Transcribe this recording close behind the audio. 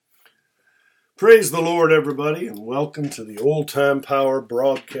Praise the Lord, everybody, and welcome to the Old Time Power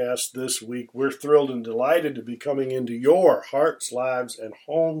broadcast this week. We're thrilled and delighted to be coming into your hearts, lives, and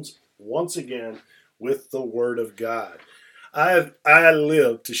homes once again with the Word of God. I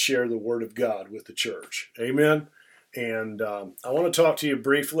live to share the Word of God with the church. Amen. And I want to talk to you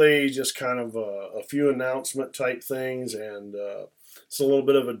briefly, just kind of a few announcement type things, and it's a little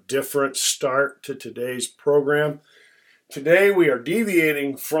bit of a different start to today's program. Today we are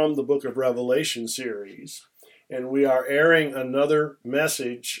deviating from the Book of Revelation series, and we are airing another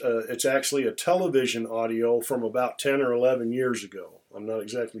message. It's actually a television audio from about 10 or 11 years ago. I'm not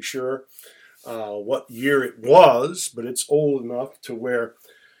exactly sure what year it was, but it's old enough to where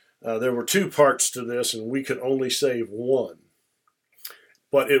there were two parts to this, and we could only save one.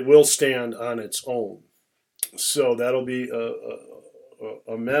 But it will stand on its own. So that'll be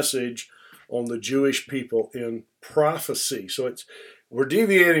a message on the Jewish people in prophecy. So we're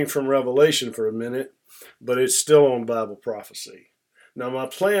deviating from Revelation for a minute, but it's still on Bible prophecy. Now my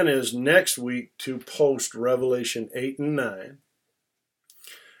plan is next week to post Revelation 8 and 9,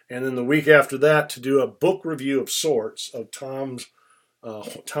 and then the week after that to do a book review of sorts of Tom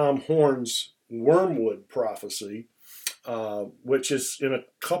Horn's Wormwood prophecy, which is in a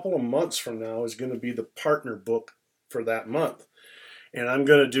couple of months from now is going to be the partner book for that month. And I'm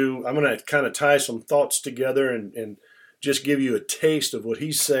going to kind of tie some thoughts together and just give you a taste of what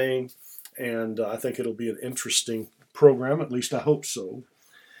he's saying. And I think it'll be an interesting program, at least I hope so.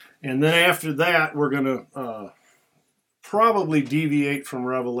 And then after that, we're going to probably deviate from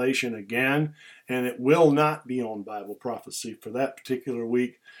Revelation again. And it will not be on Bible prophecy for that particular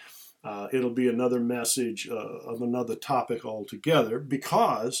week. It'll be another message of another topic altogether,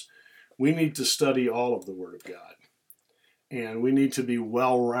 because we need to study all of the Word of God. And we need to be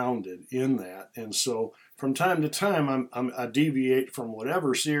well-rounded in that. And so from time to time, I deviate from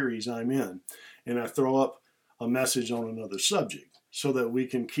whatever series I'm in, and I throw up a message on another subject so that we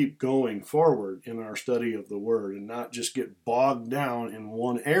can keep going forward in our study of the Word and not just get bogged down in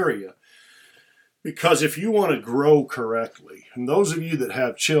one area. Because if you want to grow correctly, and those of you that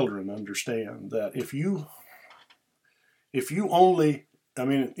have children understand that if you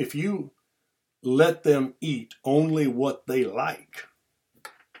let them eat only what they like,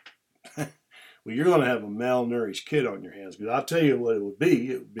 well, you're going to have a malnourished kid on your hands. Because I'll tell you what it would be.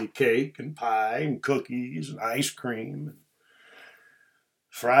 It would be cake and pie and cookies and ice cream and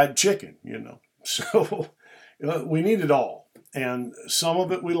fried chicken, So we need it all. And some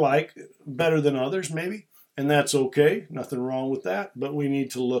of it we like better than others, maybe. And that's okay. Nothing wrong with that. But we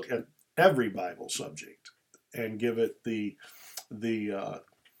need to look at every Bible subject and give it the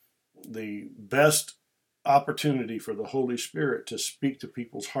best opportunity for the Holy Spirit to speak to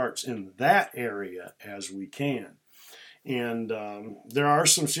people's hearts in that area as we can. And there are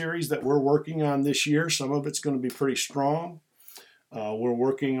some series that we're working on this year. Some of it's going to be pretty strong. We're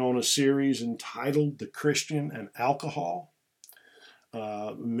working on a series entitled The Christian and Alcohol.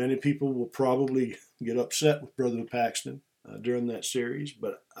 Many people will probably get upset with Brother Paxton during that series,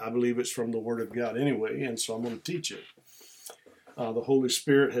 but I believe it's from the Word of God anyway, and so I'm going to teach it. The Holy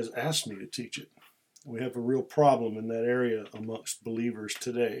Spirit has asked me to teach it. We have a real problem in that area amongst believers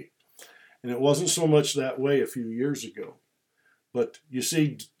today. And it wasn't so much that way a few years ago. But you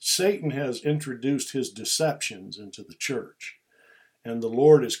see, Satan has introduced his deceptions into the church. And the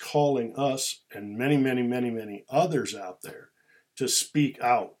Lord is calling us and many, many, many, many others out there to speak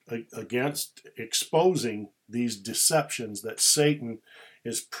out against exposing these deceptions that Satan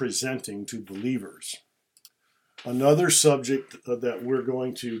is presenting to believers. Another subject that we're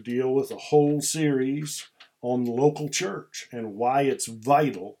going to deal with, a whole series on the local church and why it's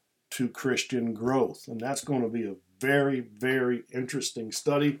vital to Christian growth. And that's going to be a very, very interesting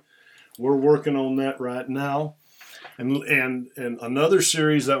study. We're working on that right now. And another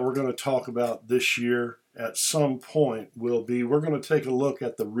series that we're going to talk about this year at some point will be, we're going to take a look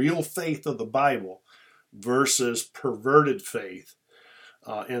at the real faith of the Bible versus perverted faith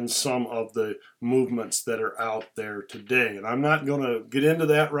in some of the movements that are out there today. And I'm not going to get into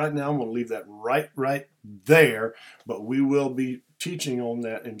that right now. I'm going to leave that right there. But we will be teaching on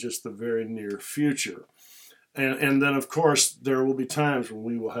that in just the very near future. And then, of course, there will be times when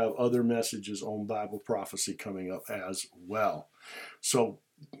we will have other messages on Bible prophecy coming up as well. So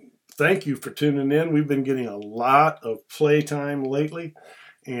thank you for tuning in. We've been getting a lot of playtime lately.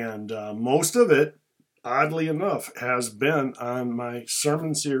 And most of it, oddly enough, has been on my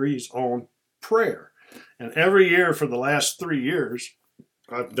sermon series on prayer. And every year for the last 3 years,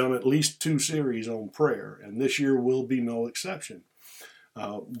 I've done at least 2 series on prayer, and this year will be no exception.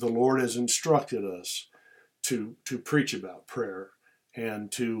 The Lord has instructed us to preach about prayer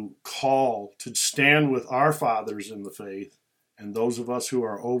and to call, to stand with our fathers in the faith and those of us who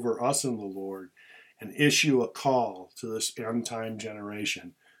are over us in the Lord, and issue a call to this end time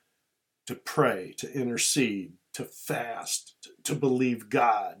generation to pray, to intercede, to fast, to believe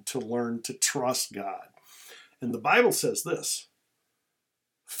God, to learn to trust God. And the Bible says this: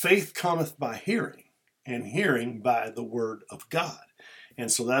 faith cometh by hearing, and hearing by the word of God.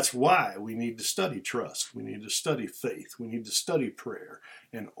 And so that's why we need to study trust. We need to study faith. We need to study prayer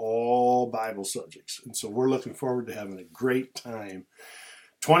and all Bible subjects. And so we're looking forward to having a great time,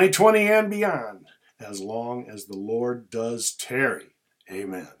 2020 and beyond, as long as the Lord does tarry.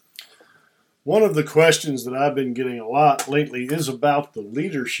 Amen. One of the questions that I've been getting a lot lately is about the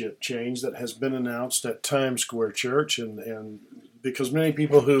leadership change that has been announced at Times Square Church. And because many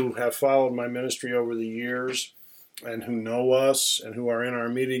people who have followed my ministry over the years and who know us and who are in our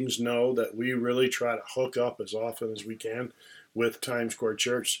meetings know that we really try to hook up as often as we can with Times Square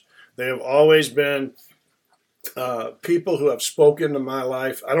Church. They have always been people who have spoken to my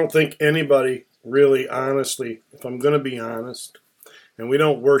life. I don't think anybody really, honestly, if I'm going to be honest, and we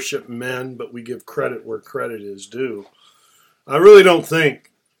don't worship men, but we give credit where credit is due, I really don't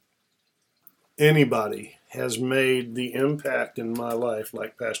think anybody has made the impact in my life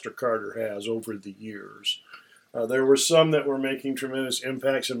like Pastor Carter has over the years. There were some that were making tremendous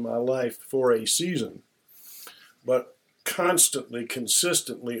impacts in my life for a season, but constantly,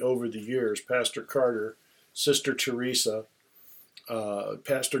 consistently over the years, Pastor Carter, Sister Teresa,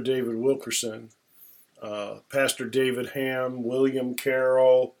 Pastor David Wilkerson, Pastor David Ham, William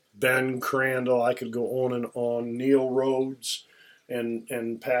Carroll, Ben Crandall, I could go on, Neil Rhodes,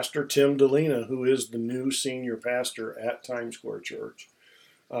 and Pastor Tim Delina, who is the new senior pastor at Times Square Church,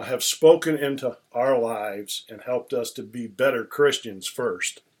 have spoken into our lives and helped us to be better Christians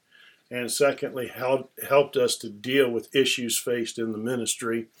first, and secondly, helped us to deal with issues faced in the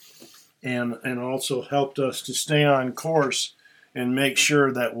ministry, and also helped us to stay on course and make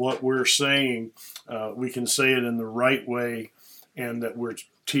sure that what we're saying, we can say it in the right way, and that we're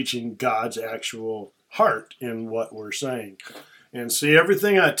teaching God's actual heart in what we're saying. And see,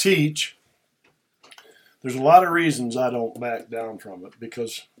 everything I teach, there's a lot of reasons I don't back down from it,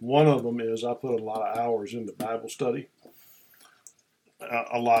 because one of them is I put a lot of hours into Bible study,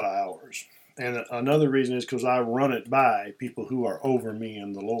 a lot of hours. And another reason is because I run it by people who are over me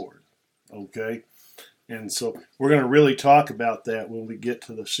in the Lord, okay? And so we're going to really talk about that when we get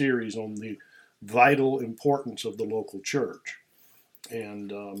to the series on the vital importance of the local church.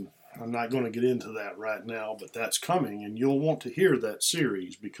 And I'm not going to get into that right now, but that's coming, and you'll want to hear that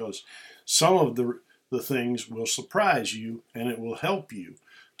series, because some of the things will surprise you, and it will help you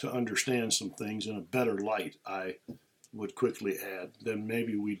to understand some things in a better light, I would quickly add, than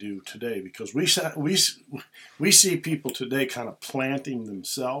maybe we do today, because we see people today kind of planting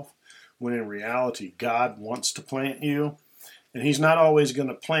themselves, when in reality God wants to plant you, and He's not always going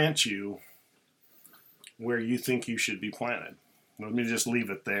to plant you where you think you should be planted. Let me just leave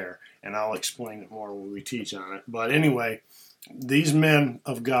it there, and I'll explain it more when we teach on it. But anyway, these men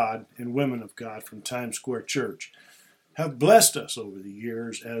of God and women of God from Times Square Church have blessed us over the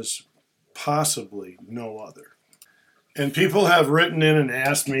years as possibly no other. And people have written in and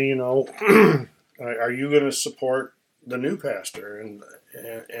asked me, are you going to support the new pastor? And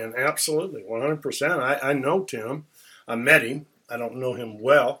absolutely, 100%. I know Tim. I met him. I don't know him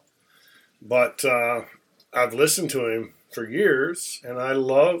well, but I've listened to him for years, and I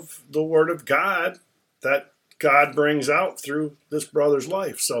love the Word of God that God brings out through this brother's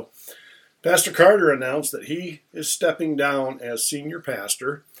life. So Pastor Carter announced that he is stepping down as senior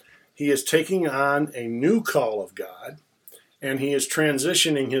pastor. He is taking on a new call of God, and he is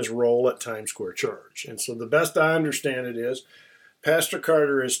transitioning his role at Times Square Church. And so the best I understand it is Pastor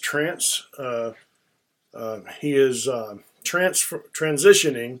Carter is transitioning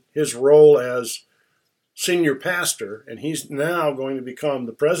his role as senior pastor, and he's now going to become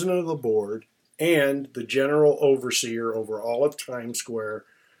the president of the board and the general overseer over all of Times Square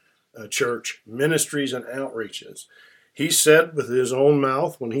Church ministries and outreaches. He said with his own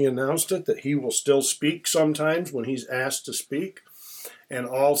mouth when he announced it that he will still speak sometimes when he's asked to speak. And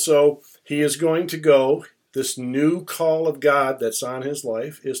also, he is going to go, this new call of God that's on his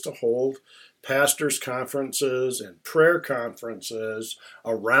life is to hold pastors' conferences and prayer conferences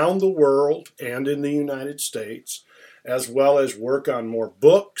around the world and in the United States, as well as work on more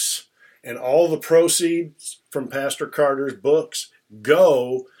books. And all the proceeds from Pastor Carter's books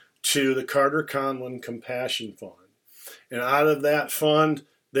go to the Carter Conlon Compassion Fund. And out of that fund,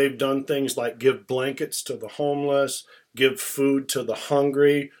 they've done things like give blankets to the homeless, give food to the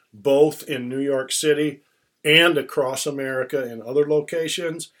hungry, both in New York City, and across America in other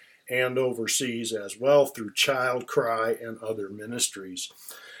locations and overseas as well through Child Cry and other ministries.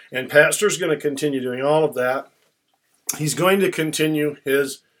 And Pastor's going to continue doing all of that. He's going to continue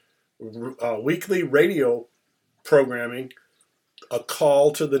his weekly radio programming, A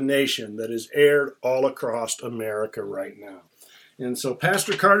Call to the Nation, that is aired all across America right now. And so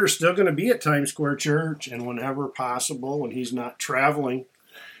Pastor Carter's still going to be at Times Square Church, and whenever possible, when he's not traveling,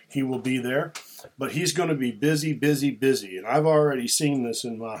 he will be there. But he's going to be busy, busy, busy. And I've already seen this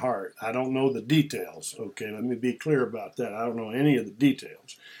in my heart. I don't know the details. Okay, let me be clear about that. I don't know any of the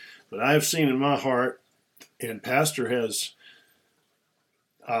details. But I've seen in my heart, and Pastor has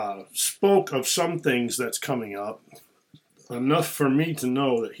spoke of some things that's coming up, enough for me to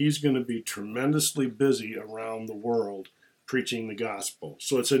know that he's going to be tremendously busy around the world preaching the gospel.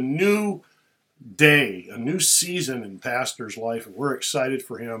 So it's a new day, a new season in Pastor's life, and we're excited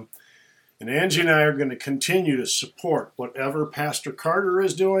for him. And Angie and I are going to continue to support whatever Pastor Carter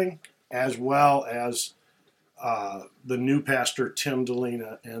is doing, as well as the new pastor, Tim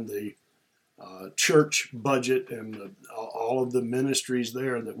Delina, and the church budget and all of the ministries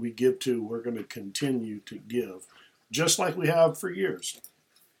there that we give to, we're going to continue to give, just like we have for years.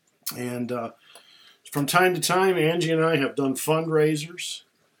 And from time to time, Angie and I have done fundraisers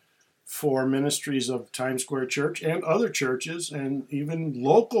for ministries of Times Square Church and other churches and even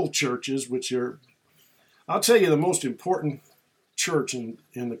local churches, which are, I'll tell you, the most important church in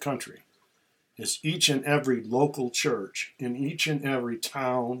the country is each and every local church in each and every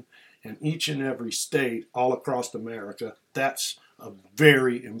town and each and every state all across America. That's a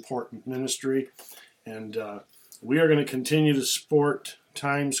very important ministry. And we are going to continue to support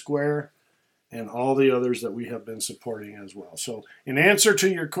Times Square and all the others that we have been supporting as well. So in answer to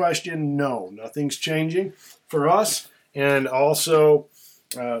your question, no, nothing's changing for us. And also,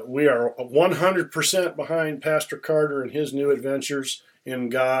 we are 100% behind Pastor Carter and his new adventures in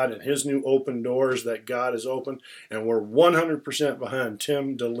God and his new open doors that God has opened. And we're 100% behind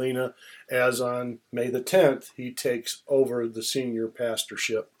Tim Delina, as on May the 10th, he takes over the senior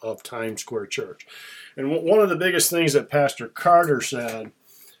pastorship of Times Square Church. And one of the biggest things that Pastor Carter said,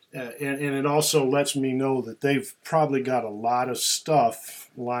 and it also lets me know that they've probably got a lot of stuff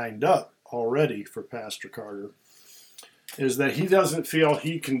lined up already for Pastor Carter, is that he doesn't feel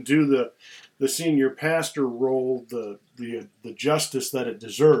he can do the senior pastor role the justice that it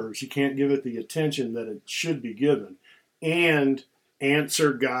deserves. He can't give it the attention that it should be given and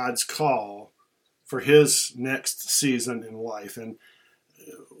answer God's call for his next season in life. And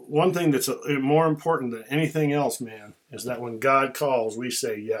one thing that's more important than anything else, man, is that when God calls, we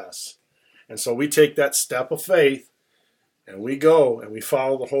say yes. And so we take that step of faith and we go and we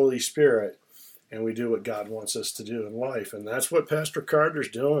follow the Holy Spirit and we do what God wants us to do in life. And that's what Pastor Carter's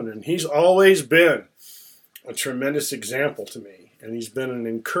doing. And he's always been a tremendous example to me. And he's been an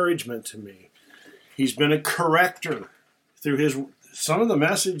encouragement to me. He's been a corrector through some of the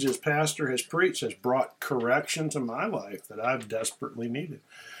messages Pastor has preached has brought correction to my life that I've desperately needed.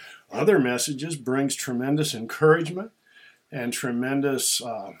 Other messages brings tremendous encouragement and tremendous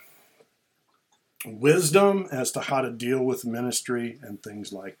wisdom as to how to deal with ministry and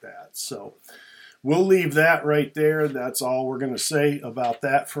things like that. So we'll leave that right there. That's all we're going to say about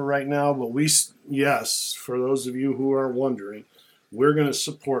that for right now. But yes, for those of you who are wondering, we're going to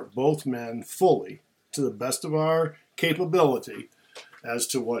support both men fully to the best of our capability as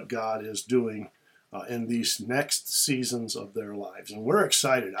to what God is doing in these next seasons of their lives. And we're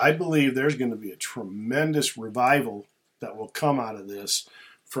excited. I believe there's going to be a tremendous revival that will come out of this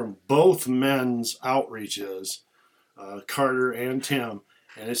from both men's outreaches, Carter and Tim.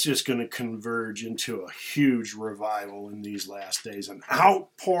 And it's just going to converge into a huge revival in these last days, an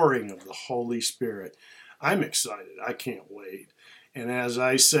outpouring of the Holy Spirit. I'm excited. I can't wait. And as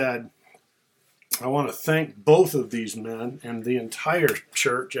I said, I want to thank both of these men and the entire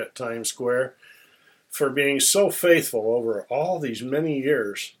church at Times Square for being so faithful over all these many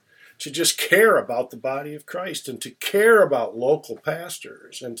years to just care about the body of Christ and to care about local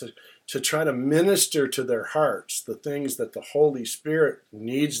pastors and to try to minister to their hearts the things that the Holy Spirit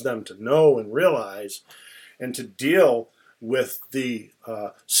needs them to know and realize, and to deal with the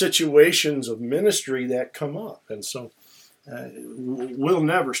situations of ministry that come up. And so we'll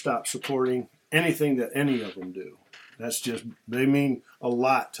never stop supporting anything that any of them do. They mean a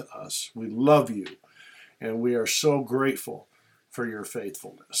lot to us. We love you, and we are so grateful for your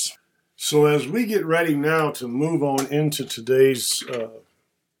faithfulness. So as we get ready now to move on into today's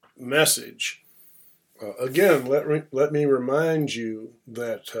message, again, let me remind you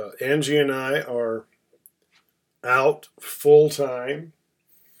that Angie and I are out full-time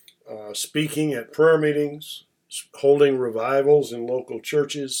speaking at prayer meetings, holding revivals in local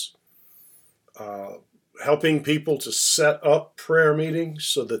churches, helping people to set up prayer meetings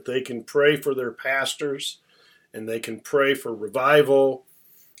so that they can pray for their pastors and they can pray for revival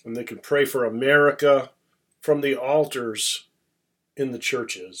and they can pray for America from the altars in the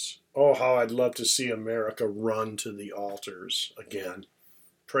churches. Oh, how I'd love to see America run to the altars again.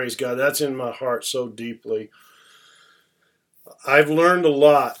 Praise God. That's in my heart so deeply. I've learned a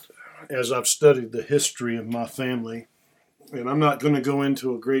lot as I've studied the history of my family. And I'm not going to go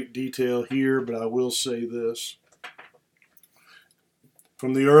into a great detail here, but I will say this.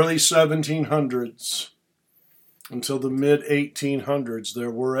 From the early 1700s until the mid-1800s,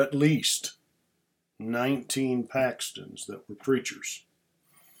 there were at least 19 Paxtons that were preachers.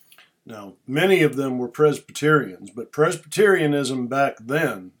 Now, many of them were Presbyterians, but Presbyterianism back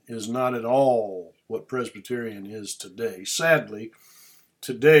then is not at all what Presbyterian is today. Sadly,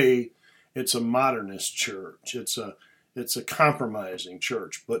 today it's a modernist church. It's a compromising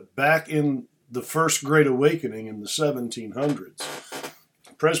church. But back in the First Great Awakening in the 1700s,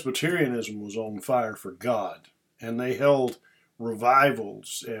 Presbyterianism was on fire for God, and they held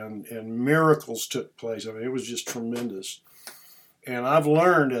revivals and miracles took place. I mean, it was just tremendous. And I've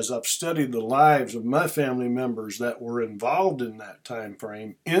learned as I've studied the lives of my family members that were involved in that time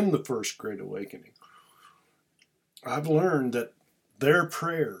frame in the First Great Awakening, I've learned that their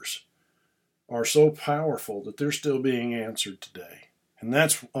prayers are so powerful that they're still being answered today. And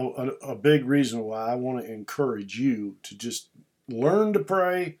that's a big reason why I want to encourage you to just learn to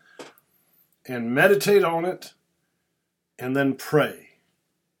pray and meditate on it and then pray.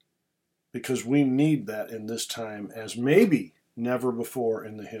 Because we need that in this time as maybe never before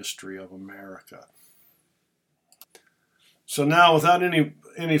in the history of America. So now, without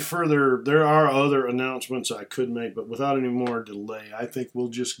any further, there are other announcements I could make, but without any more delay, I think we'll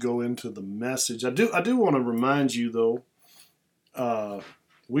just go into the message. I do want to remind you, though,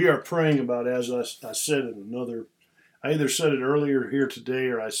 we are praying about, as I said in another, I either said it earlier here today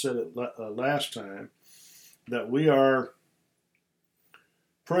or I said it last time, that we are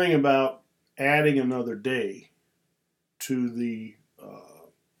praying about adding another day to the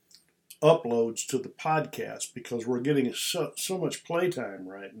uploads to the podcast, because we're getting so much playtime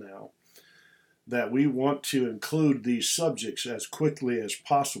right now that we want to include these subjects as quickly as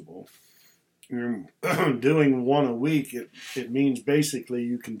possible. Doing one a week, it means basically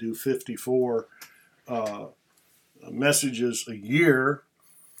you can do 54 messages a year.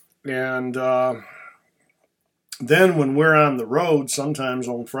 And then when we're on the road, sometimes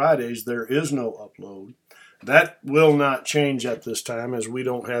on Fridays, there is no upload. That will not change at this time, as we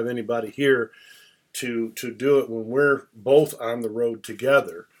don't have anybody here to do it when we're both on the road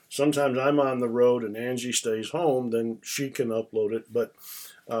together. Sometimes I'm on the road and Angie stays home, then she can upload it. But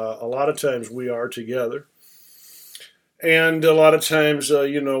a lot of times we are together. And a lot of times,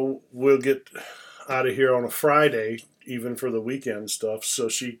 we'll get out of here on a Friday, even for the weekend stuff. So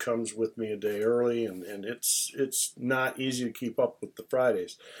she comes with me a day early, and it's not easy to keep up with the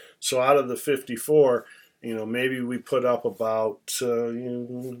Fridays. So out of the 54, maybe we put up about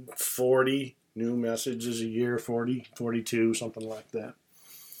 40 new messages a year, 40, 42, something like that.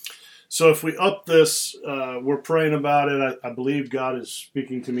 So if we up this, we're praying about it. I believe God is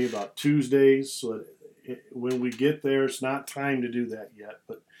speaking to me about Tuesdays. So when we get there, it's not time to do that yet.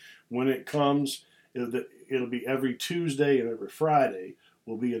 But when it comes, it'll be every Tuesday and every Friday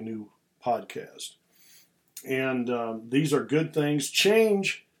will be a new podcast. And these are good things.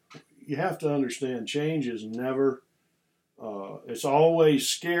 Change, you have to understand, change is never, it's always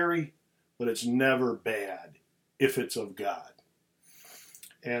scary, but it's never bad if it's of God.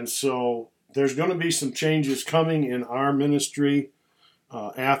 And so there's going to be some changes coming in our ministry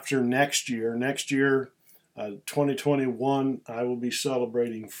after next year. Next year, 2021, I will be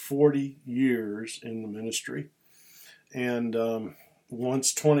celebrating 40 years in the ministry. And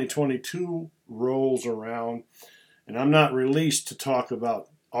once 2022 rolls around, and I'm not released to talk about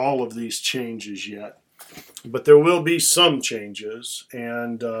all of these changes yet, but there will be some changes.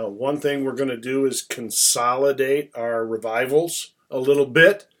 And one thing we're going to do is consolidate our revivals a little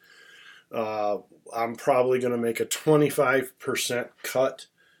bit. I'm probably going to make a 25% cut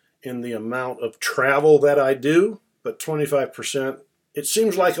in the amount of travel that I do, but 25%, it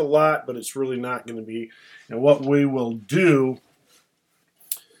seems like a lot, but it's really not going to be. And what we will do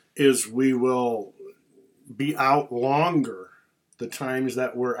is we will be out longer the times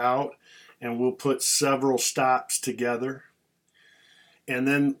that we're out, and we'll put several stops together. And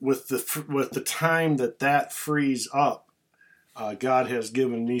then with the time that frees up, God has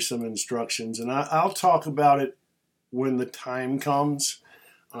given me some instructions, and I'll talk about it when the time comes.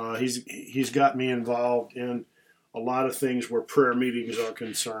 He's got me involved in a lot of things where prayer meetings are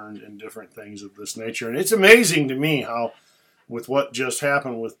concerned and different things of this nature. And it's amazing to me how, with what just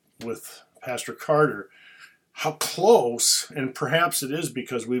happened with Pastor Carter, how close, and perhaps it is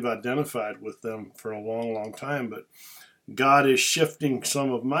because we've identified with them for a long, long time, but God is shifting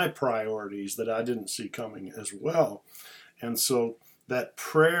some of my priorities that I didn't see coming as well. And so that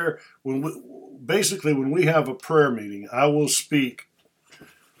prayer, when we have a prayer meeting, I will speak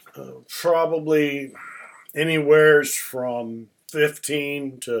probably anywhere from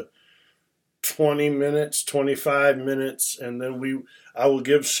 15 to 20 minutes, 25 minutes, and then I will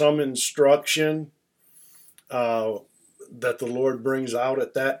give some instruction that the Lord brings out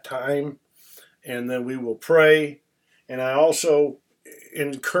at that time, and then we will pray. And I also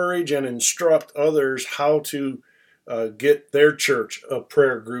encourage and instruct others how to get their church a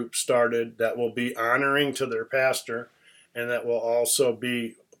prayer group started that will be honoring to their pastor and that will also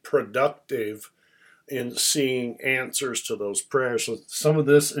be productive in seeing answers to those prayers. So some of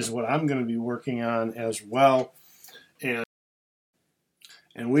this is what I'm going to be working on as well.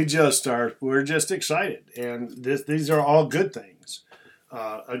 And we're just excited. And these are all good things.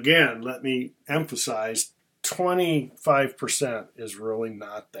 Again, let me emphasize, 25% is really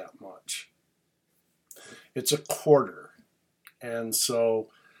not that much. It's a quarter. And so,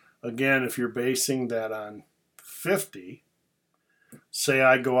 again, if you're basing that on 50, say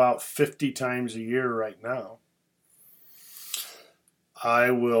I go out 50 times a year right now,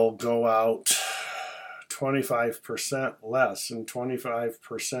 I will go out 25% less, and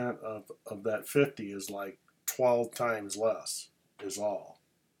 25% of that 50 is like 12 times less is all.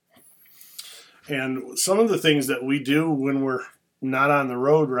 And some of the things that we do when we're not on the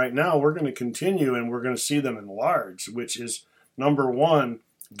road right now, we're going to continue, and we're going to see them enlarge, which is, number one,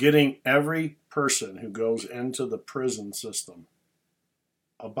 getting every person who goes into the prison system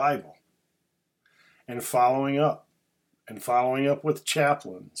a Bible, and following up with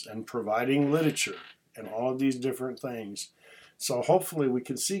chaplains and providing literature and all of these different things. So hopefully we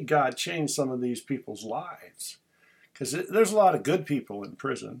can see God change some of these people's lives, because there's a lot of good people in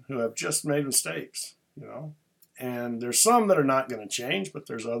prison who have just made mistakes, and there's some that are not going to change, but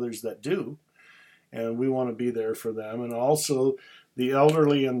there's others that do, and we want to be there for them. And also the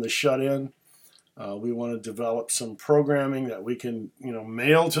elderly and the shut-in, we want to develop some programming that we can,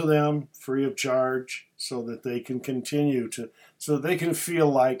 mail to them free of charge, so that they can so they can feel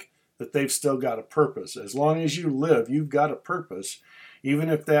like that they've still got a purpose. As long as you live, you've got a purpose, even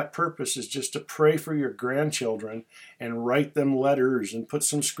if that purpose is just to pray for your grandchildren and write them letters and put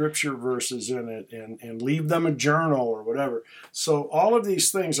some scripture verses in it and leave them a journal or whatever. So all of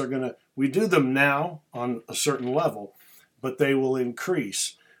these things we do them now on a certain level, but they will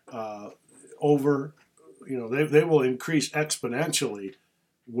increase they will increase exponentially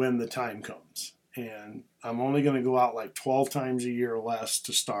when the time comes. And I'm only going to go out like 12 times a year or less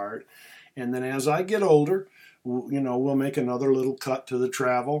to start. And then as I get older, we'll make another little cut to the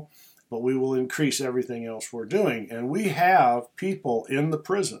travel, but we will increase everything else we're doing. And we have people in the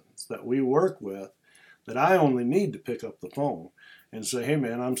prisons that we work with that I only need to pick up the phone and say, hey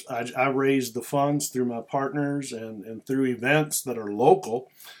man, I raised the funds through my partners and through events that are local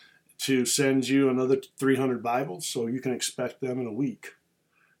to send you another 300 Bibles, so you can expect them in a week,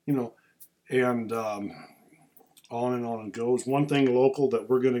 and on and on it goes. One thing local that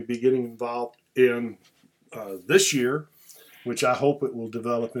we're going to be getting involved in this year, which I hope it will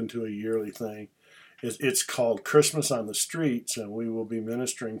develop into a yearly thing, it's called Christmas on the Streets, and we will be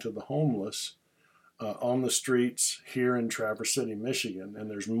ministering to the homeless on the streets here in Traverse City, Michigan,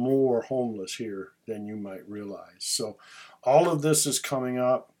 and there's more homeless here than you might realize. So all of this is coming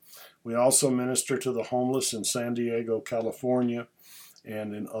up. We also minister to the homeless in San Diego, California,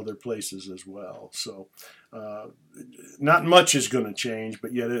 and in other places as well. So not much is going to change,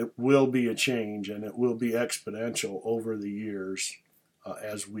 but yet it will be a change, and it will be exponential over the years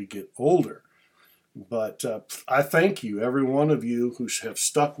as we get older. But I thank you, every one of you who have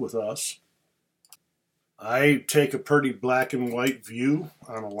stuck with us. I take a pretty black and white view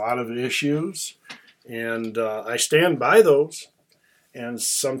on a lot of issues, and I stand by those. And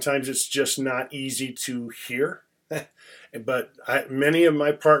sometimes it's just not easy to hear. But many of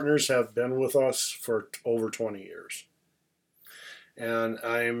my partners have been with us for over 20 years. And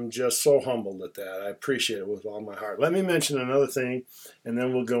I'm just so humbled at that. I appreciate it with all my heart. Let me mention another thing, and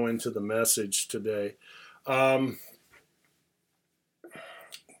then we'll go into the message today.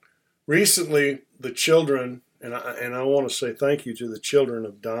 Recently, the children, and I want to say thank you to the children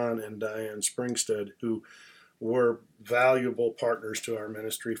of Don and Diane Springstead, who were valuable partners to our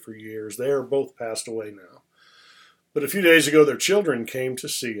ministry for years. They are both passed away now. But a few days ago, their children came to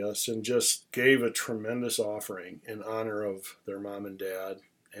see us and just gave a tremendous offering in honor of their mom and dad.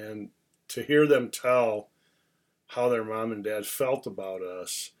 And to hear them tell how their mom and dad felt about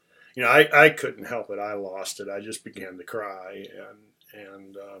us, I couldn't help it. I lost it. I just began to cry.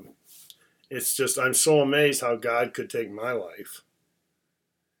 And it's just, I'm so amazed how God could take my life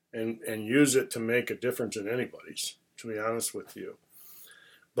and use it to make a difference in anybody's, to be honest with you.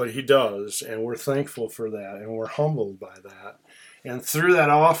 But he does, and we're thankful for that, and we're humbled by that. And through that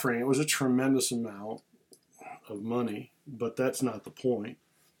offering, it was a tremendous amount of money, but that's not the point.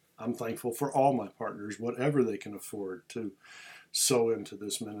 I'm thankful for all my partners, whatever they can afford to sow into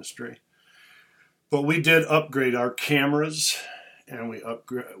this ministry. But we did upgrade our cameras, and we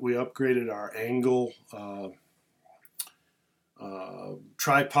upgraded our angle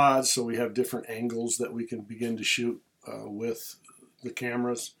tripods, so we have different angles that we can begin to shoot with the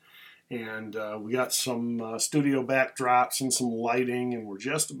cameras, and we got some studio backdrops and some lighting, and we're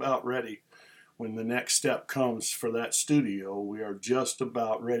just about ready. When the next step comes for that studio, we are just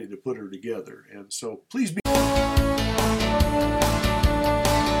about ready to put her together. And so please be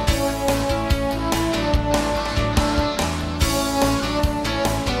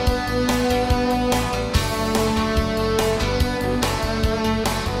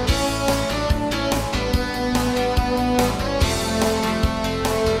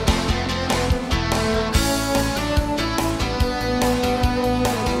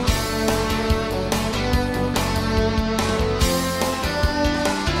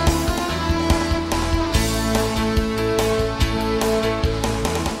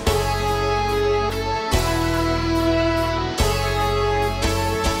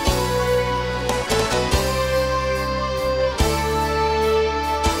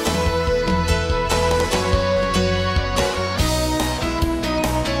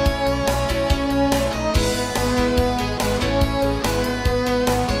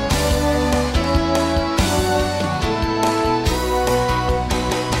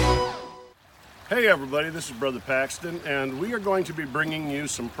Hey everybody, this is Brother Paxton, and we are going to be bringing you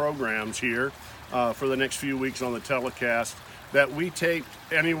some programs here for the next few weeks on the telecast that we taped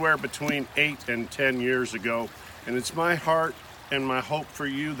anywhere between 8 and 10 years ago. And it's my heart and my hope for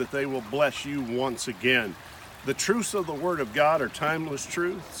you that they will bless you once again. The truths of the Word of God are timeless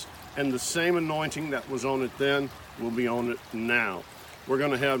truths, and the same anointing that was on it then will be on it now. We're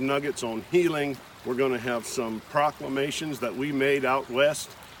going to have nuggets on healing. We're going to have some proclamations that we made out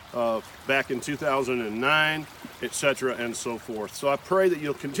west back in 2009, etc., and so forth. So I pray that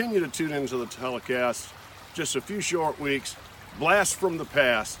you'll continue to tune into the telecast. Just a few short weeks. Blast from the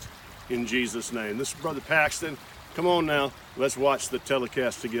past in Jesus' name. This is Brother Paxton. Come on now. Let's watch the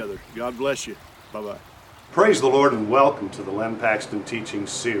telecast together. God bless you. Bye-bye. Praise the Lord and welcome to the Len Paxton Teaching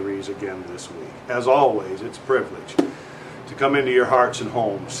Series again this week. As always, it's a privilege to come into your hearts and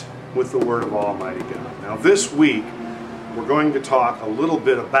homes with the Word of Almighty God. Now this week, we're going to talk a little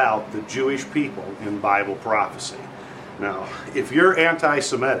bit about the Jewish people in Bible prophecy. Now, if you're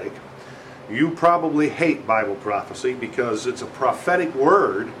anti-Semitic, you probably hate Bible prophecy because it's a prophetic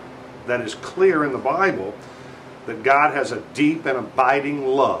word that is clear in the Bible that God has a deep and abiding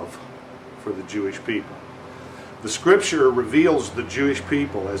love for the Jewish people. The Scripture reveals the Jewish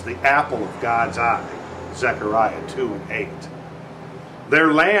people as the apple of God's eye, Zechariah 2 and 8.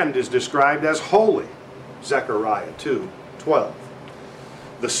 Their land is described as holy, Zechariah 2:12.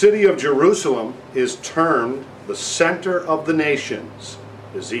 The city of Jerusalem is termed the center of the nations,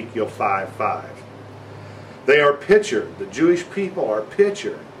 Ezekiel 5:5. They are pictured, the Jewish people are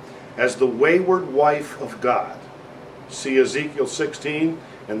pictured as the wayward wife of God. See Ezekiel 16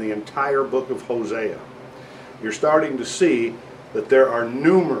 and the entire book of Hosea. You're starting to see that there are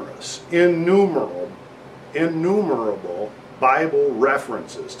numerous, innumerable Bible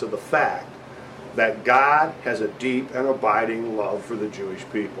references to the fact that God has a deep and abiding love for the Jewish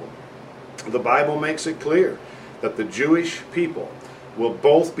people. The Bible makes it clear that the Jewish people will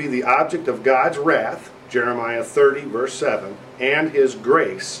both be the object of God's wrath, Jeremiah 30 verse 7, and His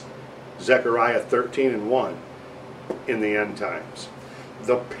grace, Zechariah 13 and 1, in the end times.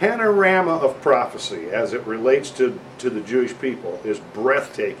 The panorama of prophecy as it relates to the Jewish people is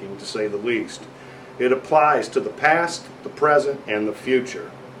breathtaking, to say the least. It applies to the past, the present, and the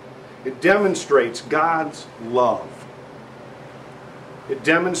future. It demonstrates God's love. It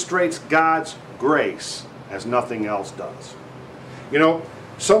demonstrates God's grace as nothing else does. You know,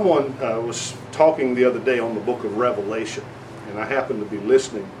 someone was talking the other day on the book of Revelation, and I happened to be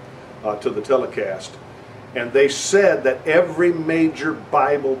listening to the telecast, and they said that every major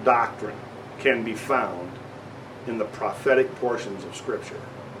Bible doctrine can be found in the prophetic portions of Scripture.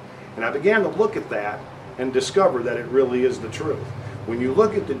 And I began to look at that, and discover that it really is the truth. When you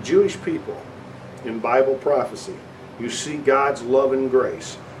look at the Jewish people in Bible prophecy, you see God's love and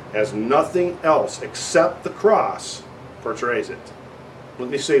grace as nothing else except the cross portrays it. Let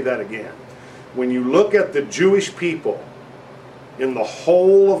me say that again. When you look at the Jewish people in the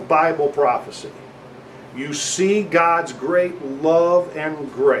whole of Bible prophecy, you see God's great love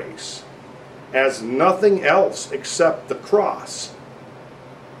and grace as nothing else except the cross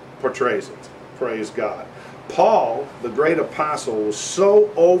portrays it. Praise God. Paul, the great apostle, was so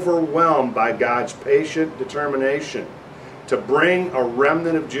overwhelmed by God's patient determination to bring a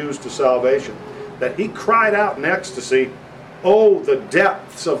remnant of Jews to salvation that he cried out in ecstasy, "Oh, the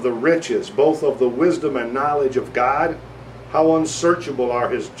depths of the riches, both of the wisdom and knowledge of God! How unsearchable are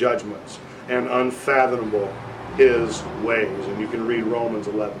his judgments and unfathomable his ways." And you can read Romans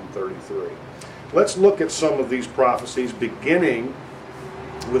 11:33. Let's look at some of these prophecies, beginning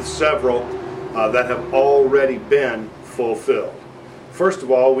with several that have already been fulfilled. First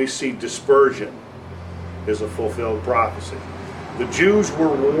of all, we see dispersion is a fulfilled prophecy. The Jews were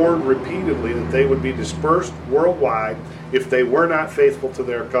warned repeatedly that they would be dispersed worldwide if they were not faithful to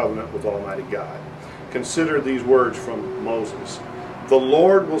their covenant with Almighty God. Consider these words from Moses. "The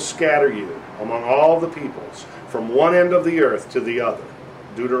Lord will scatter you among all the peoples, from one end of the earth to the other."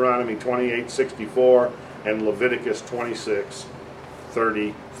 Deuteronomy 28:64 and Leviticus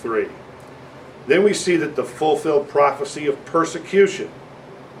 26:33. Then we see that the fulfilled prophecy of persecution.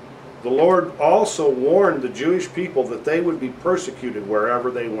 The Lord also warned the Jewish people that they would be persecuted wherever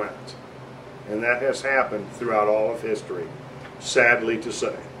they went. And that has happened throughout all of history, sadly to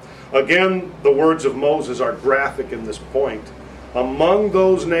say. Again, the words of Moses are graphic in this point. "Among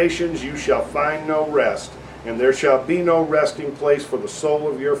those nations you shall find no rest, and there shall be no resting place for the sole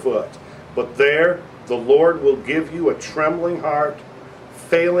of your foot. But there the Lord will give you a trembling heart,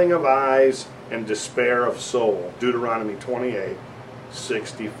 failing of eyes, and despair of soul." Deuteronomy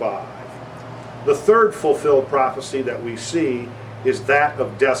 28:65. The third fulfilled prophecy that we see is that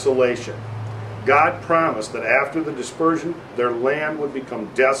of desolation. God promised that after the dispersion, their land would become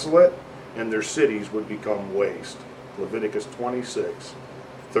desolate and their cities would become waste. Leviticus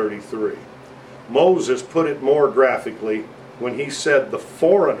 26:33. Moses put it more graphically when he said, "The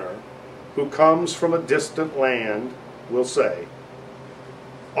foreigner who comes from a distant land will say,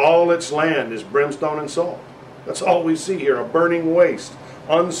 all its land is brimstone and salt." That's all we see here, a burning waste,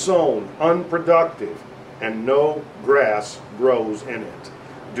 unsown, unproductive, and no grass grows in it.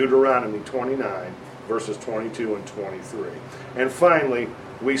 Deuteronomy 29, verses 22 and 23. And finally,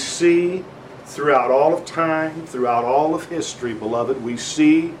 we see throughout all of time, throughout all of history, beloved, we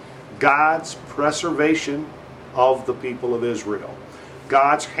see God's preservation of the people of Israel.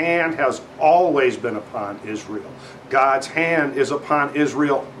 God's hand has always been upon Israel. God's hand is upon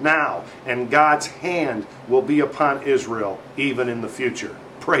Israel now, and God's hand will be upon Israel even in the future.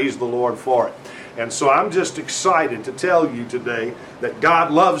 Praise the Lord for it. And so I'm just excited to tell you today that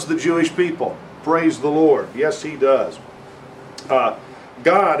God loves the Jewish people. Praise the Lord. Yes, He does.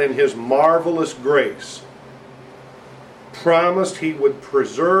 God, in His marvelous grace, promised He would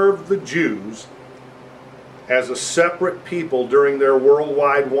preserve the Jews as a separate people during their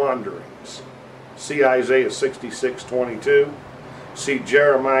worldwide wanderings. See Isaiah 66:22. See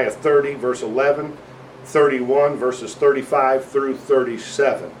Jeremiah 30, verse 11, 31, verses 35 through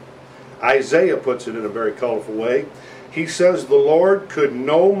 37. Isaiah puts it in a very colorful way. He says, "The Lord could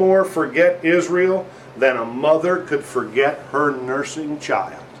no more forget Israel than a mother could forget her nursing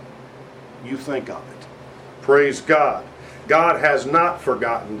child." You think of it. Praise God. God has not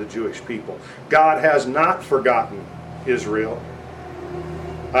forgotten the Jewish people. God has not forgotten Israel.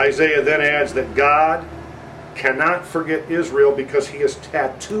 Isaiah then adds that God cannot forget Israel because He has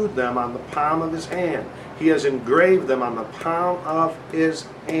tattooed them on the palm of His hand. He has engraved them on the palm of His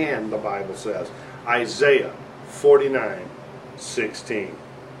hand, the Bible says. Isaiah 49:16.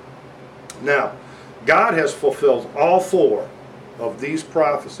 Now, God has fulfilled all four of these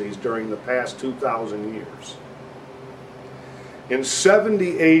prophecies during the past 2,000 years. In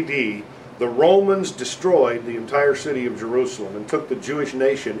 70 AD, the Romans destroyed the entire city of Jerusalem and took the Jewish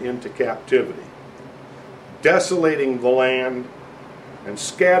nation into captivity, desolating the land and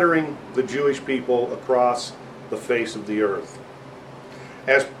scattering the Jewish people across the face of the earth.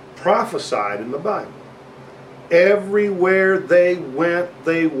 As prophesied in the Bible, everywhere they went,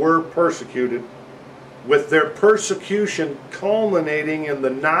 they were persecuted, with their persecution culminating in the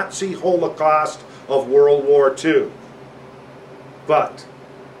Nazi Holocaust of World War II. But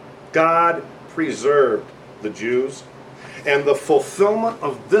God preserved the Jews, and the fulfillment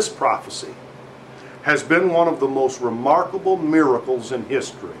of this prophecy has been one of the most remarkable miracles in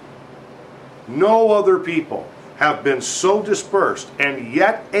history. No other people have been so dispersed and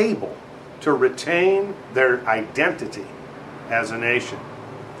yet able to retain their identity as a nation.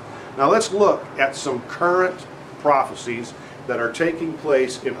 Now let's look at some current prophecies that are taking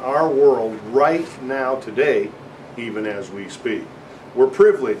place in our world right now today, even as we speak. We're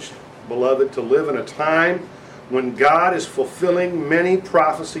privileged, beloved, to live in a time when God is fulfilling many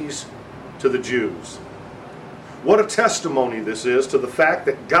prophecies to the Jews. What a testimony this is to the fact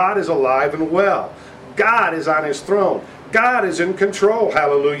that God is alive and well. God is on his throne. God is in control,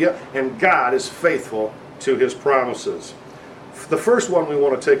 hallelujah, and God is faithful to his promises. The first one we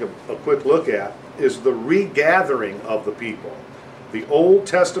want to take a quick look at is the regathering of the people. The Old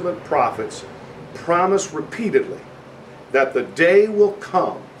Testament prophets promise repeatedly that the day will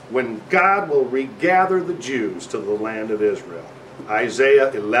come when God will regather the Jews to the land of Israel.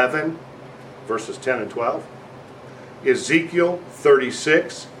 Isaiah 11, verses 10 and 12. Ezekiel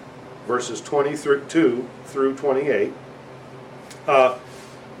 36, verses 22 through 28.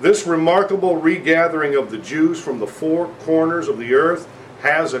 This remarkable regathering of the Jews from the four corners of the earth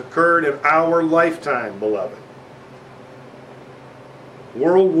has occurred in our lifetime, beloved.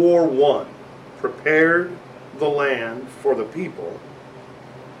 World War I prepared the land for the people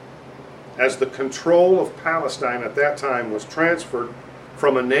as the control of Palestine at that time was transferred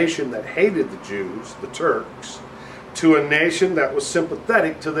from a nation that hated the Jews, the Turks, to a nation that was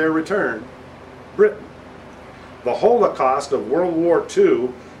sympathetic to their return, Britain. The Holocaust of World War II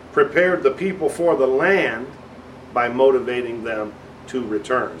prepared the people for the land by motivating them to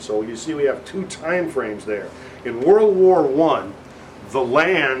return. So you see we have two time frames there. In World War I, the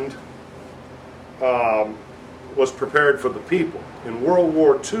land was prepared for the people. In World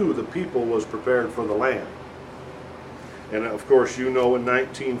War II, the people was prepared for the land. And of course, you know, in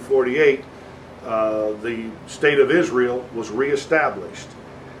 1948, the state of Israel was reestablished.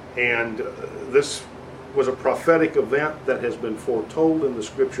 And this was a prophetic event that has been foretold in the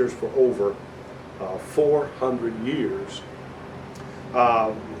scriptures for over 400 years.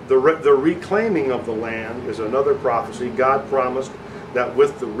 The reclaiming of the land is another prophecy. God promised that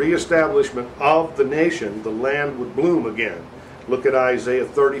with the reestablishment of the nation, the land would bloom again. Look at Isaiah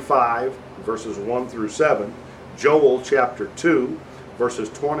 35, verses 1 through 7, Joel chapter 2, verses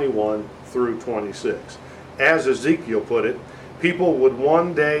 21 through 26. As Ezekiel put it, people would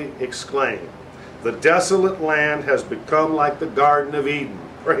one day exclaim, "The desolate land has become like the Garden of Eden."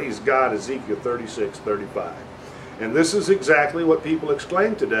 Praise God, Ezekiel 36:35. And this is exactly what people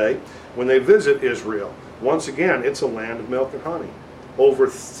exclaim today when they visit Israel. Once again, it's a land of milk and honey. Over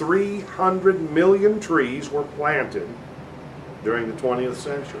 300 million trees were planted during the 20th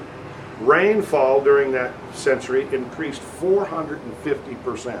century. Rainfall during that century increased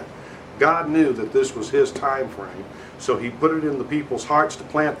 450%. God knew that this was his time frame, so he put it in the people's hearts to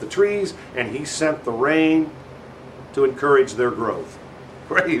plant the trees, and he sent the rain to encourage their growth.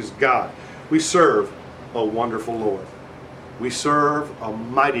 Praise God. We serve a wonderful Lord. We serve a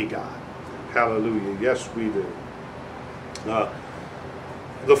mighty God. Hallelujah. Yes, we do.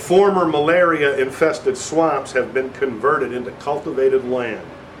 The former malaria-infested swamps have been converted into cultivated land.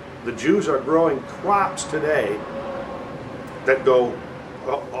 The Jews are growing crops today that go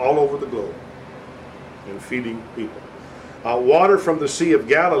all over the globe and feeding people. Water from the Sea of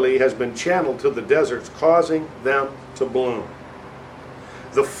Galilee has been channeled to the deserts, causing them to bloom.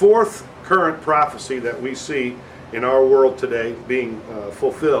 The fourth current prophecy that we see in our world today being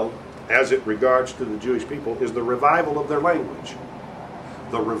fulfilled as it regards to the Jewish people is the revival of their language.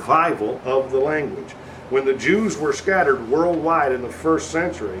 The revival of the language. When the Jews were scattered worldwide in the first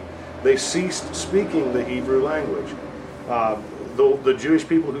century, they ceased speaking the Hebrew language. The Jewish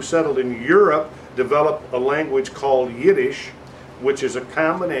people who settled in Europe developed a language called Yiddish, which is a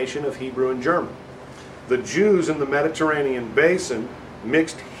combination of Hebrew and German. The Jews in the Mediterranean basin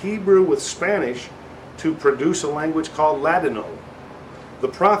mixed Hebrew with Spanish to produce a language called Ladino. The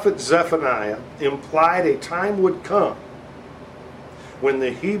prophet Zephaniah implied a time would come when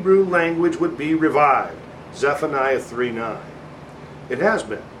the Hebrew language would be revived. Zephaniah 3:9. It has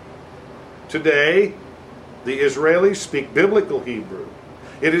been. Today, the Israelis speak biblical Hebrew.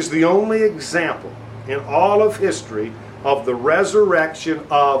 It is the only example in all of history of the resurrection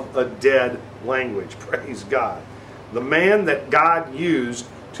of a dead language. Praise God. The man that God used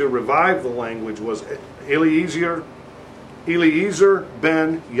to revive the language was Eliezer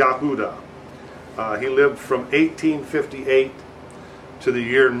ben Yehuda. He lived from 1858 to the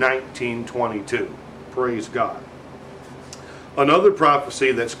year 1922. Praise God. Another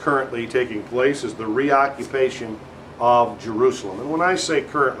prophecy that's currently taking place is the reoccupation of Jerusalem. And when I say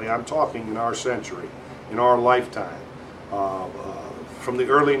currently, I'm talking in our century, in our lifetime. from the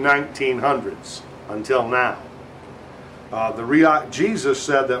early 1900s until now. Jesus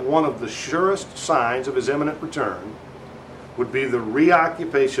said that one of the surest signs of his imminent return would be the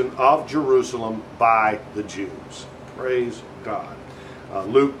reoccupation of Jerusalem by the Jews. Praise God.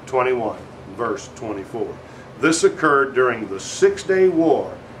 Luke 21, verse 24. This occurred during the Six-Day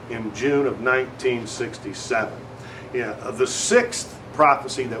War in June of 1967. The sixth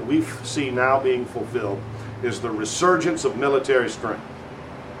prophecy that we see now being fulfilled is the resurgence of military strength.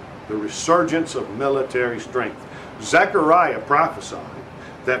 The resurgence of military strength. Zechariah prophesied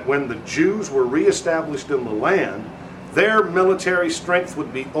that when the Jews were reestablished in the land, their military strength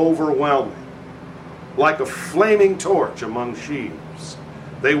would be overwhelming. Like a flaming torch among sheaves,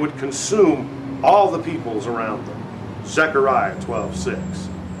 they would consume all the peoples around them. Zechariah 12:6.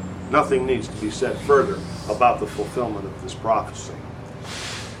 Nothing needs to be said further about the fulfillment of this prophecy.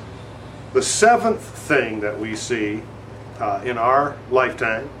 The seventh thing that we see in our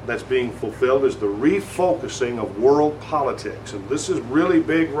lifetime that's being fulfilled is the refocusing of world politics. And this is really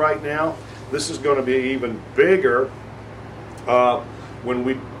big right now. This is going to be even bigger when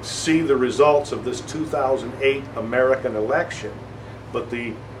we see the results of this 2008 American election. But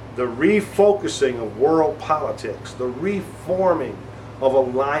the refocusing of world politics, the reforming of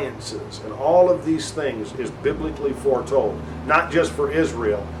alliances, and all of these things is biblically foretold, not just for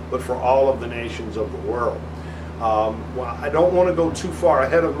Israel, but for all of the nations of the world. Well, I don't want to go too far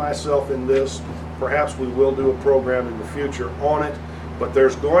ahead of myself in this. Perhaps we will do a program in the future on it, but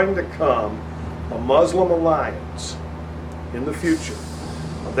there's going to come a Muslim alliance in the future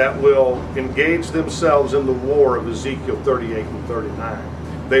that will engage themselves in the war of Ezekiel 38 and 39.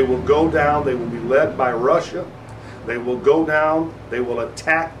 They will go down, they will be led by Russia. They will go down, they will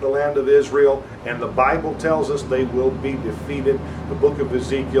attack the land of Israel, and the Bible tells us they will be defeated. The book of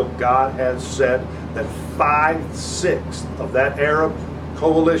Ezekiel, God has said that 5/6 of that Arab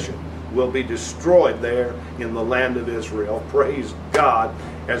coalition will be destroyed there in the land of Israel. Praise God,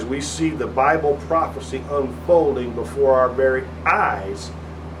 as we see the Bible prophecy unfolding before our very eyes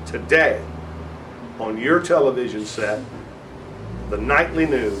today on your television set, the nightly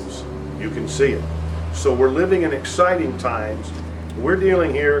news, you can see it. So we're living in exciting times. We're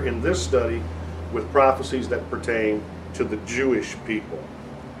dealing here in this study with prophecies that pertain to the Jewish people.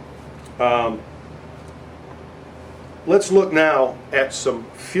 Let's look now at some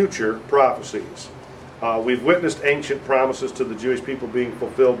future prophecies. We've witnessed ancient promises to the Jewish people being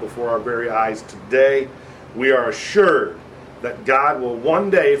fulfilled before our very eyes today. We are assured that God will one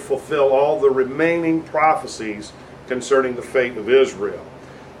day fulfill all the remaining prophecies concerning the fate of Israel.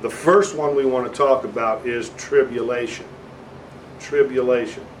 The first one we want to talk about is tribulation.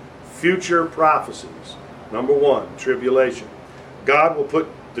 Tribulation. Future prophecies. Number one, tribulation. God will put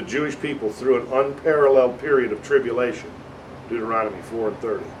the Jewish people through an unparalleled period of tribulation. Deuteronomy 4 and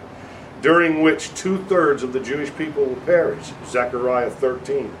 30. During which 2/3 of the Jewish people will perish. Zechariah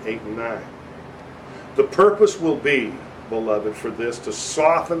 13, 8 and 9. The purpose will be, beloved, for this to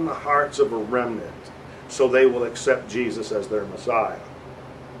soften the hearts of a remnant so they will accept Jesus as their Messiah.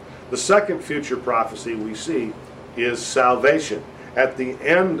 The second future prophecy we see is salvation. At the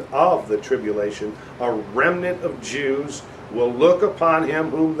end of the tribulation, a remnant of Jews will look upon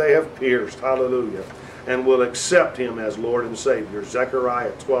him whom they have pierced, hallelujah, and will accept him as Lord and Savior.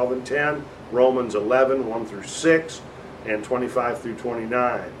 Zechariah 12 and 10, Romans 11, 1 through 6, and 25 through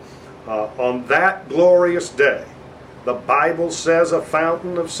 29. On that glorious day, the Bible says a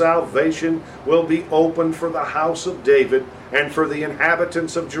fountain of salvation will be opened for the house of David and for the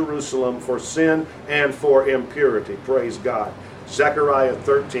inhabitants of Jerusalem for sin and for impurity. Praise God. Zechariah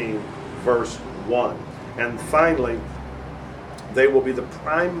 13, verse 1. And finally, they will be the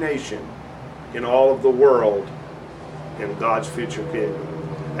prime nation in all of the world in God's future kingdom.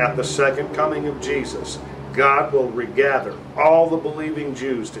 At the second coming of Jesus, God will regather all the believing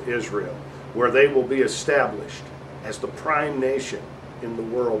Jews to Israel, where they will be established as the prime nation in the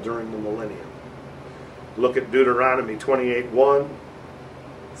world during the millennium. Look at Deuteronomy 28:1,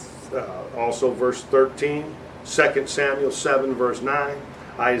 also verse 13, 2 Samuel 7 verse 9,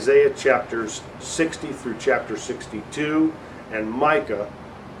 Isaiah chapters 60 through chapter 62, and Micah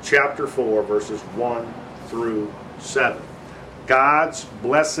chapter 4 verses 1 through 7. God's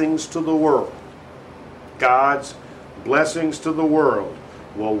blessings to the world. God's blessings to the world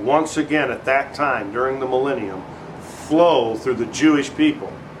will once again at that time during the millennium flow through the Jewish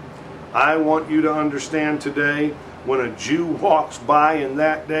people. I want you to understand today, when a Jew walks by in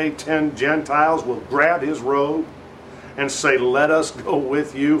that day, 10 Gentiles will grab his robe and say, "Let us go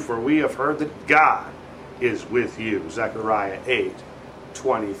with you, for we have heard that God is with you." Zechariah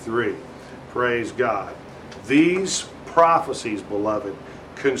 8:23. Praise God. These prophecies, beloved,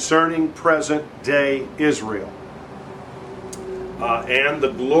 concerning present-day Israel and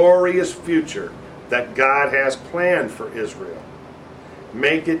the glorious future that God has planned for Israel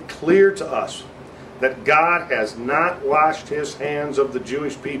make it clear to us that God has not washed his hands of the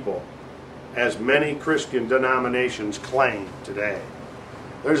Jewish people as many Christian denominations claim today.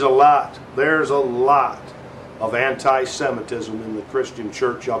 There's a lot of anti-Semitism in the Christian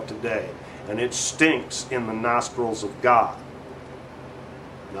church of today, and it stinks in the nostrils of God.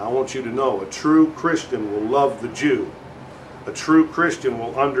 Now I want you to know, a true Christian will love the Jew. A true Christian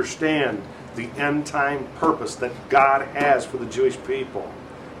will understand the end-time purpose that God has for the Jewish people.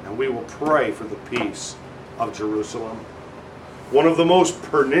 And we will pray for the peace of Jerusalem. One of the most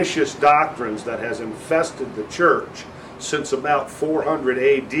pernicious doctrines that has infested the church since about 400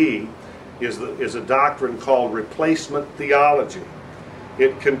 AD is a doctrine called replacement theology.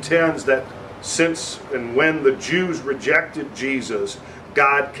 It contends that since and when the Jews rejected Jesus,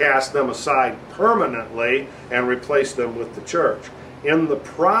 God cast them aside permanently and replaced them with the church. In the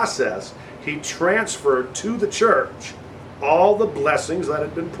process, he transferred to the church all the blessings that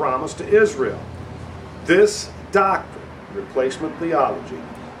had been promised to Israel. This doctrine, replacement theology,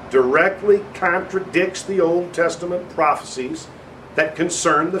 directly contradicts the Old Testament prophecies that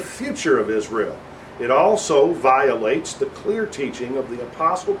concern the future of Israel. It also violates the clear teaching of the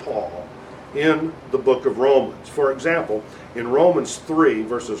Apostle Paul in the book of Romans. For example, in Romans 3,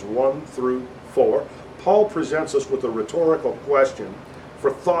 verses 1 through 4, Paul presents us with a rhetorical question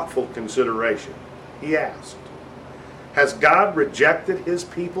for thoughtful consideration. He asked, has God rejected his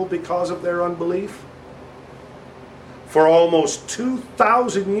people because of their unbelief? For almost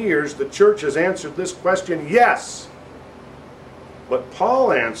 2,000 years, the church has answered this question, yes. But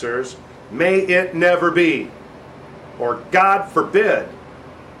Paul answers, may it never be, or God forbid,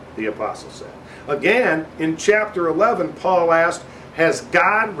 the apostle said. Again, in chapter 11, Paul asked, has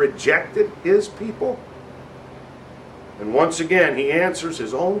God rejected his people? And once again, he answers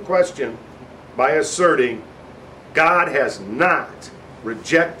his own question by asserting, God has not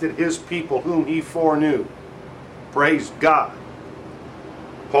rejected his people whom he foreknew. Praise God.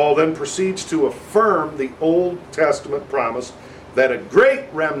 Paul then proceeds to affirm the Old Testament promise that a great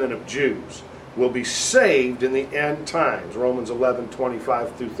remnant of Jews will be saved in the end times. Romans 11,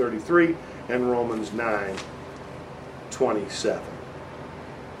 25 through 33 and Romans 9, 27.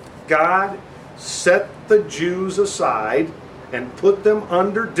 God set the Jews aside and put them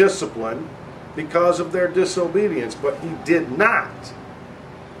under discipline because of their disobedience, but he did not.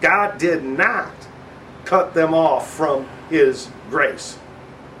 God did not cut them off from his grace.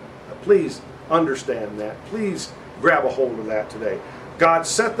 Now, please understand that. Please grab a hold of that today. God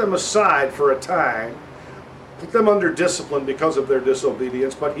set them aside for a time, put them under discipline because of their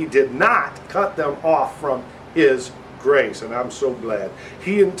disobedience, but he did not cut them off from his grace. And I'm so glad.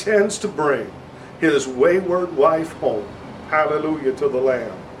 He intends to bring his wayward wife home. Hallelujah to the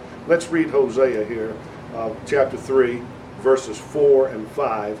Lamb. Let's read Hosea here, chapter 3, verses 4 and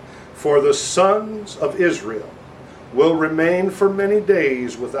 5. For the sons of Israel will remain for many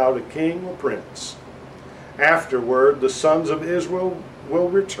days without a king or prince. Afterward, the sons of Israel will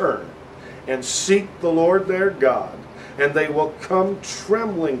return and seek the Lord their God, and they will come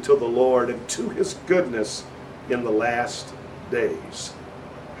trembling to the Lord and to his goodness in the last days.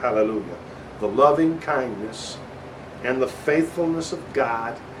 Hallelujah. The loving kindness and the faithfulness of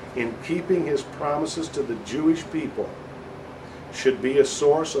God in keeping his promises to the Jewish people should be a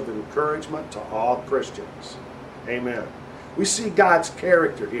source of encouragement to all Christians. Amen. We see God's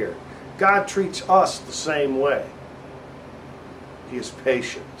character here. God treats us the same way. He is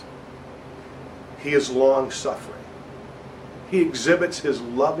patient. He is long-suffering. He exhibits his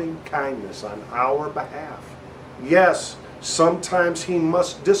loving kindness on our behalf. Yes, sometimes he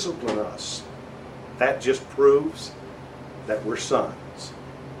must discipline us. That just proves that we're sons.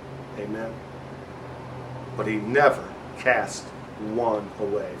 Amen. But he never casts one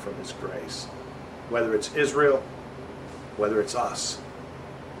away from his grace. Whether it's Israel, whether it's us.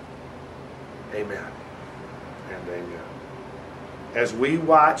 Amen and amen. As we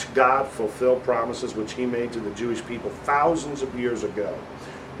watch God fulfill promises which he made to the Jewish people thousands of years ago,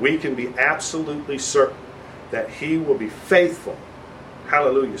 we can be absolutely certain that he will be faithful.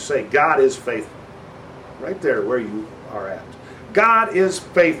 Hallelujah. Say, God is faithful. Right there where you are at. God is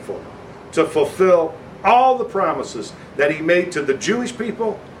faithful to fulfill all the promises that he made to the Jewish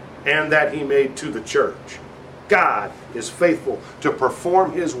people and that he made to the church. God is faithful to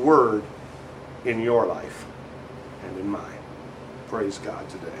perform his word in your life and in mine. Praise God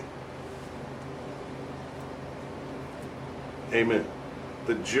today. Amen.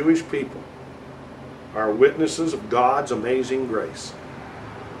 The Jewish people are witnesses of God's amazing grace.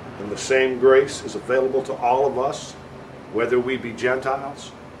 And the same grace is available to all of us, whether we be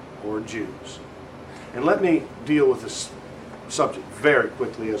Gentiles or Jews. And let me deal with this subject very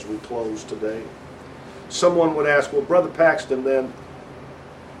quickly as we close today. Someone would ask, well, Brother Paxton, then,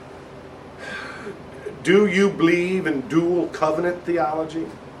 do you believe in dual covenant theology?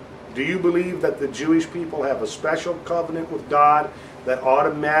 Do you believe that the Jewish people have a special covenant with God that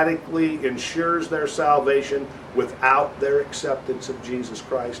automatically ensures their salvation without their acceptance of Jesus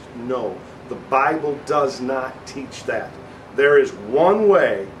Christ? No, the Bible does not teach that. There is one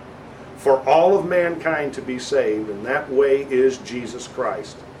way for all of mankind to be saved, and that way is Jesus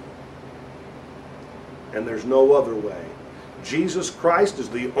Christ. And there's no other way. Jesus Christ is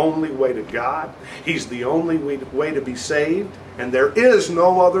the only way to God. He's the only way to be saved, and there is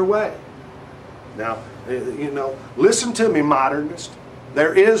no other way. Now, listen to me, modernist.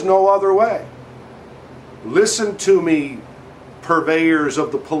 There is no other way. Listen to me, purveyors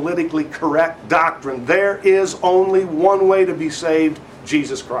of the politically correct doctrine. There is only one way to be saved,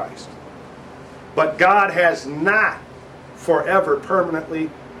 Jesus Christ. But God has not forever permanently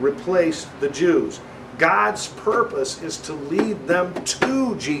replaced the Jews. God's purpose is to lead them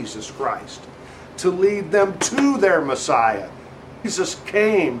to Jesus Christ, to lead them to their Messiah. Jesus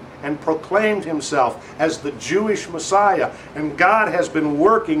came and proclaimed himself as the Jewish Messiah, and God has been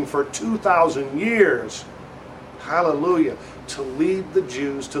working for 2,000 years, hallelujah, to lead the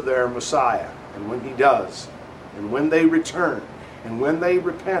Jews to their Messiah. And when he does, and when they return, and when they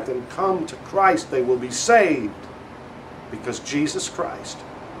repent and come to Christ, they will be saved, because Jesus Christ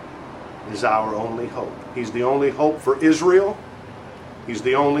is our only hope. He's the only hope for Israel. He's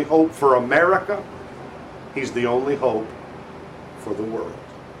the only hope for America. He's the only hope for the world.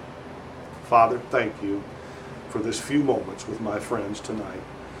 Father, thank you for this few moments with my friends tonight.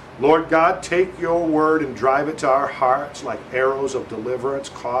 Lord God, take your word and drive it to our hearts like arrows of deliverance.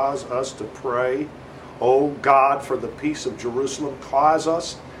 Cause us to pray. Oh God, for the peace of Jerusalem, cause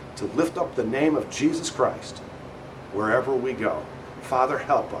us to lift up the name of Jesus Christ wherever we go. Father,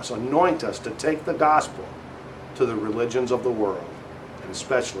 help us. Anoint us to take the gospel to the religions of the world, and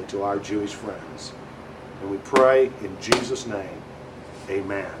especially to our Jewish friends. And we pray in Jesus' name,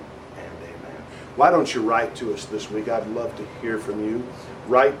 amen and amen. Why don't you write to us this week? I'd love to hear from you.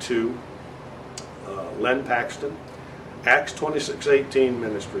 Write to Len Paxton, Acts 26:18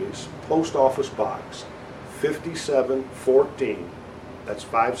 Ministries, Post Office Box 5714, that's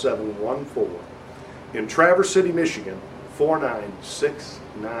 5714, in Traverse City, Michigan,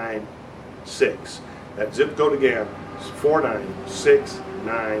 49696. That zip code again is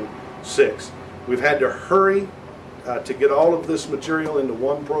 49696. We've had to hurry to get all of this material into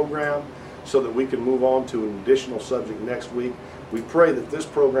one program so that we can move on to an additional subject next week. We pray that this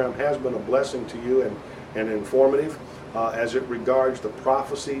program has been a blessing to you and informative as it regards the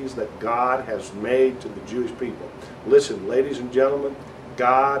prophecies that God has made to the Jewish people. Listen, ladies and gentlemen,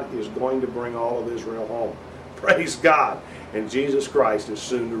 God is going to bring all of Israel home. Praise God. And Jesus Christ is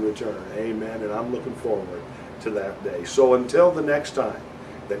soon to return. Amen. And I'm looking forward to that day. So until the next time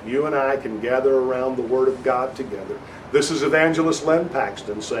that you and I can gather around the Word of God together, this is Evangelist Len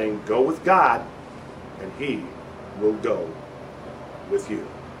Paxton saying, go with God, and He will go with you.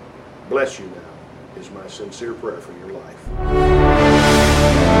 Bless you now is my sincere prayer for your life.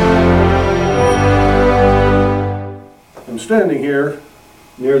 I'm standing here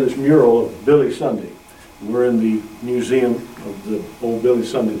near this mural of Billy Sunday. We're in the museum of the old Billy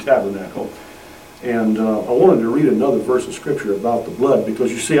Sunday Tabernacle. And I wanted to read another verse of Scripture about the blood,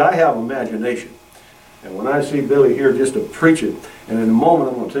 because you see, I have imagination. And when I see Billy here just to preach it, and in a moment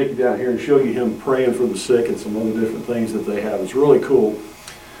I'm going to take you down here and show you him praying for the sick and some other different things that they have. It's really cool.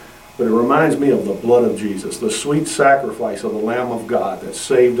 But it reminds me of the blood of Jesus, the sweet sacrifice of the Lamb of God that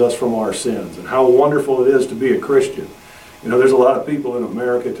saved us from our sins, and how wonderful it is to be a Christian. You know, there's a lot of people in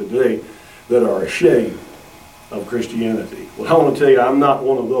America today that are ashamed of Christianity. Well, I want to tell you, I'm not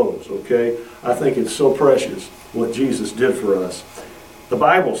one of those, okay? I think it's so precious what Jesus did for us. The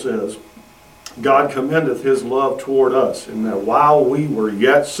Bible says, God commendeth his love toward us, in that while we were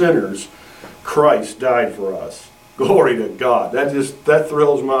yet sinners, Christ died for us. Glory to God. That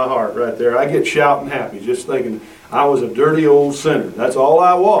thrills my heart right there. I get shouting happy just thinking I was a dirty old sinner. That's all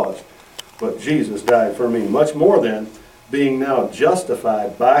I was. But Jesus died for me. Much more than, being now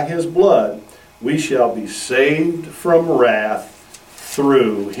justified by his blood, we shall be saved from wrath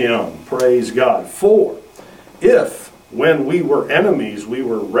through him. Praise God. For if, when we were enemies, we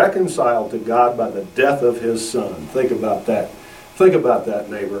were reconciled to God by the death of his Son. Think about that. Think about that,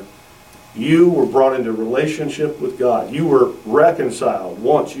 neighbor. You were brought into relationship with God. You were reconciled.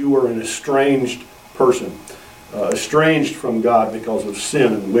 Once you were an estranged person, estranged from God because of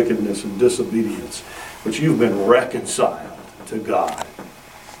sin and wickedness and disobedience. But you've been reconciled to God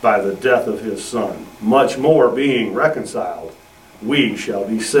by the death of his Son. Much more being reconciled, we shall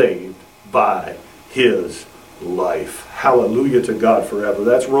be saved by his life. Hallelujah to God forever.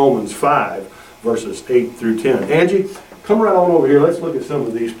 That's Romans 5, verses 8 through 10. Angie, come right on over here. Let's look at some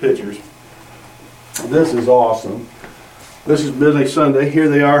of these pictures. This is awesome. This is Billy Sunday. Here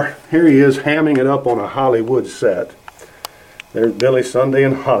they are. Here he is hamming it up on a Hollywood set. There's Billy Sunday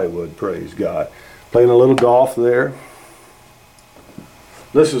in Hollywood, praise God. Playing a little golf there.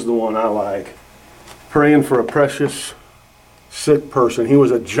 This is the one I like. Praying for a precious sick person. He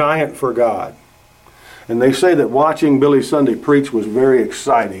was a giant for God. And they say that watching Billy Sunday preach was very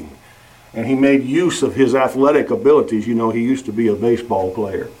exciting. And he made use of his athletic abilities. You know, he used to be a baseball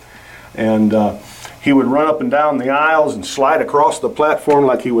player. And he would run up and down the aisles and slide across the platform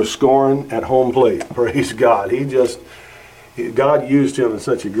like he was scoring at home plate. Praise God. God used him in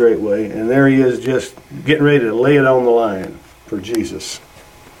such a great way. And there he is just getting ready to lay it on the line for Jesus.